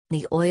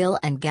The oil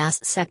and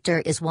gas sector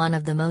is one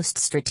of the most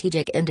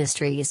strategic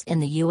industries in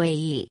the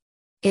UAE.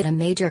 It is a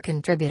major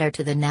contributor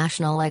to the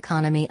national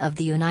economy of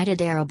the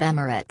United Arab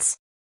Emirates.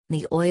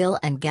 The oil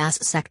and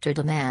gas sector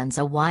demands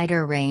a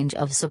wider range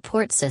of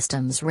support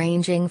systems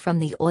ranging from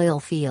the oil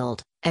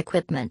field,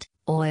 equipment,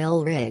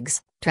 oil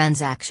rigs,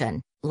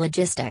 transaction,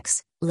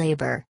 logistics,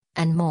 labor,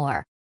 and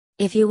more.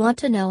 If you want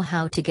to know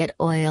how to get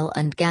oil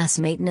and gas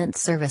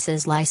maintenance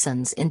services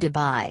license in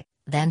Dubai,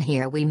 then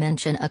here we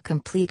mention a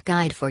complete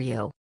guide for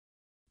you.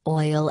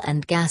 Oil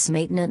and gas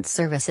maintenance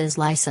services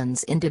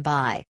license in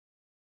Dubai.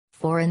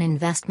 Foreign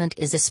investment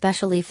is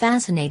especially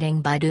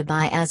fascinating by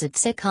Dubai as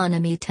its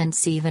economy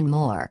tends even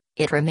more.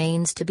 It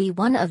remains to be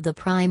one of the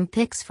prime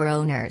picks for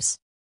owners.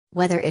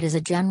 Whether it is a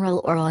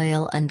general or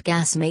oil and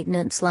gas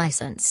maintenance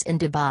license in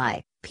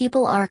Dubai,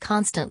 people are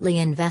constantly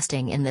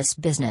investing in this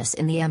business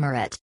in the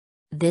Emirate.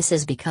 This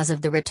is because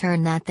of the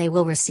return that they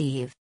will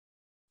receive.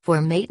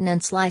 For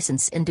maintenance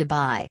license in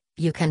Dubai,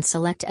 you can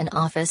select an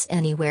office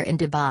anywhere in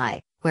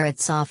Dubai, where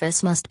its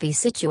office must be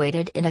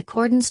situated in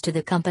accordance to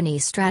the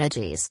company's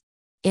strategies.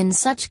 In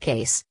such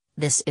case,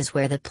 this is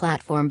where the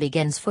platform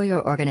begins for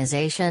your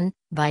organization,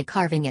 by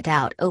carving it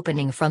out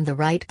opening from the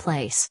right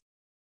place.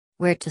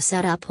 Where to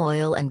set up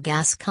oil and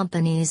gas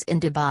companies in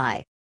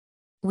Dubai.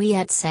 We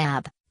at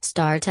SAB,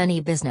 Start Any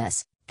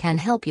Business, can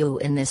help you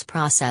in this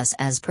process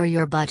as per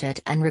your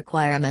budget and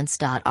requirements.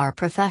 Our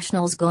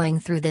professionals going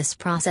through this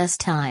process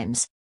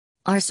times.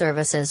 Our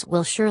services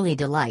will surely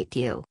delight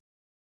you.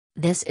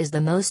 This is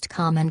the most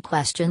common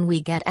question we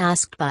get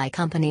asked by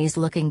companies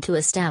looking to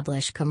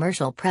establish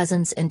commercial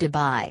presence in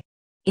Dubai.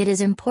 It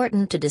is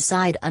important to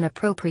decide an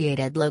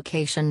appropriate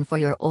location for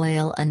your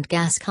oil and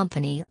gas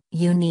company.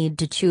 You need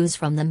to choose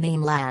from the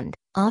mainland,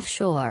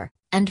 offshore,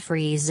 and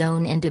free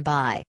zone in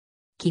Dubai.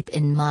 Keep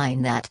in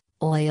mind that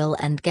oil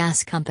and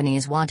gas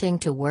companies wanting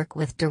to work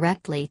with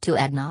directly to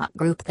ADNOC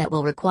Group that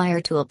will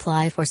require to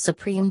apply for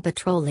Supreme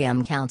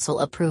Petroleum Council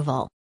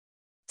approval.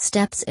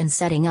 Steps in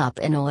setting up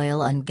an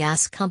oil and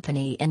gas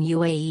company in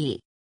UAE.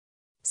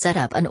 Set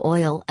up an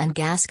oil and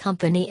gas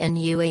company in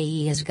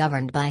UAE is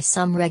governed by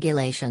some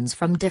regulations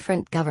from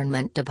different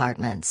government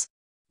departments.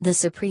 The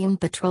Supreme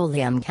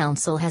Petroleum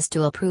Council has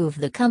to approve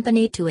the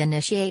company to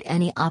initiate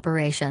any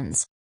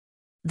operations.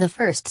 The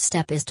first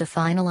step is to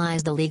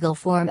finalize the legal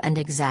form and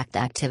exact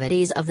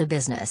activities of the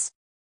business.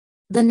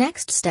 The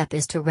next step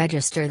is to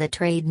register the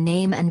trade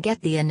name and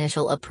get the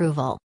initial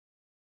approval.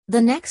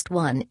 The next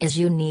one is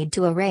you need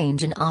to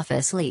arrange an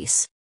office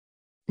lease.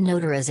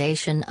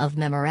 Notarization of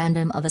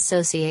Memorandum of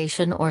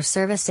Association or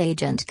Service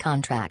Agent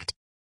Contract.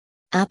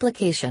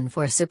 Application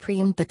for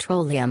Supreme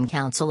Petroleum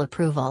Council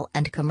approval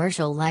and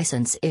commercial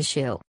license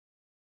issue.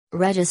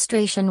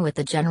 Registration with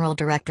the General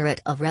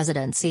Directorate of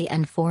Residency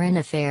and Foreign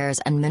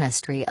Affairs and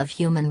Ministry of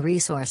Human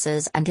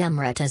Resources and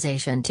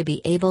Emiratization to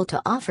be able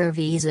to offer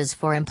visas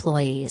for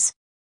employees.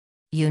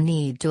 You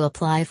need to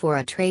apply for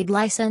a trade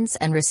license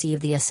and receive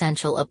the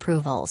essential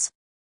approvals.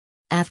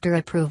 After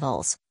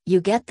approvals,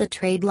 you get the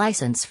trade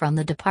license from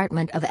the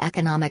Department of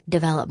Economic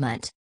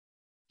Development.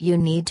 You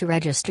need to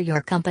register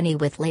your company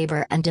with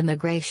Labor and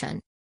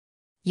Immigration.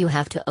 You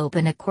have to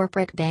open a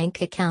corporate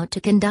bank account to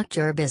conduct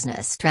your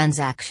business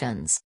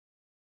transactions.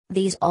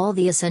 These all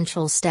the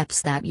essential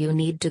steps that you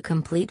need to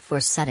complete for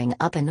setting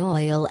up an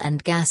oil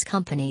and gas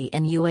company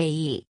in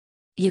UAE.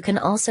 You can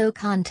also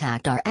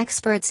contact our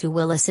experts who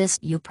will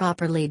assist you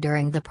properly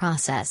during the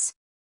process.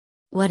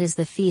 What is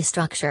the fee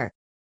structure?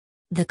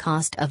 The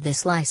cost of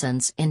this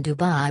license in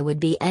Dubai would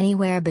be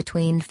anywhere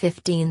between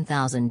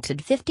 15,000 to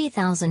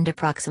 50,000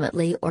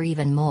 approximately or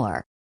even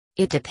more.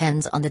 It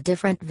depends on the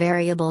different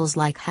variables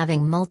like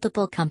having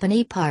multiple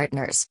company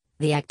partners,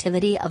 the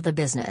activity of the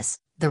business,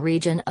 the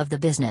region of the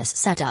business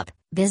setup,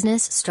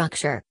 business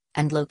structure,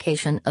 and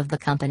location of the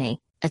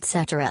company,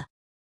 etc.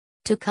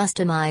 To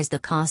customize the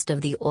cost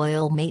of the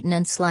oil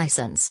maintenance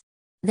license,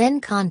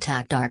 then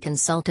contact our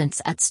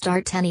consultants at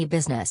Start Any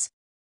Business.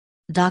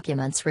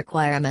 Documents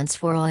requirements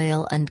for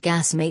oil and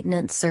gas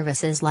maintenance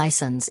services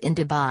license in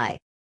Dubai.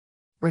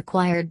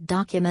 Required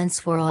documents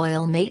for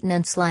oil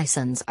maintenance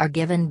license are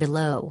given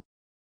below.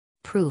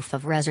 Proof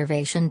of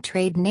reservation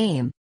trade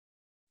name.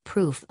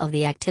 Proof of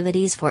the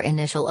activities for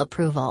initial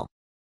approval.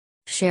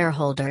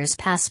 Shareholders'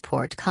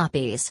 passport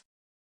copies.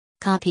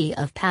 Copy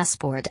of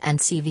passport and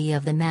CV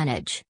of the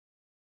manager.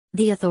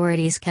 The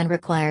authorities can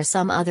require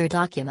some other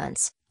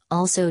documents,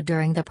 also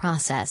during the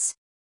process.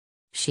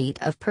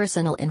 Sheet of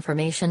personal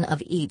information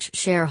of each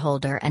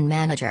shareholder and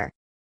manager.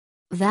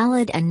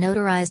 Valid and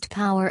notarized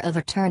power of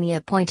attorney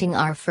appointing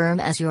our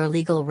firm as your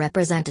legal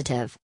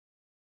representative.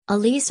 A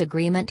lease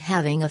agreement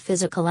having a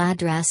physical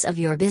address of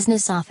your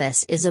business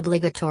office is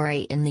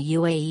obligatory in the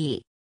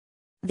UAE.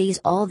 These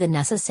all the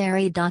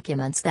necessary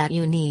documents that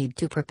you need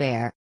to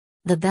prepare.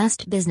 The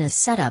best business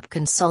setup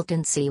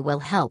consultancy will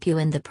help you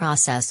in the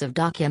process of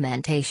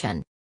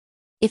documentation.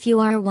 If you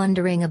are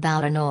wondering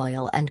about an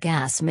oil and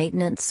gas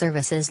maintenance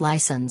services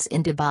license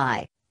in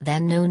Dubai,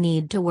 then no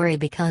need to worry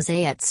because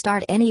at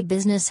Start Any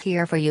Business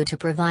here for you to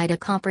provide a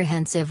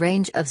comprehensive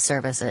range of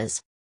services.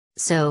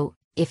 So,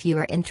 If you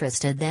are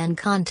interested, then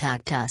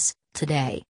contact us today.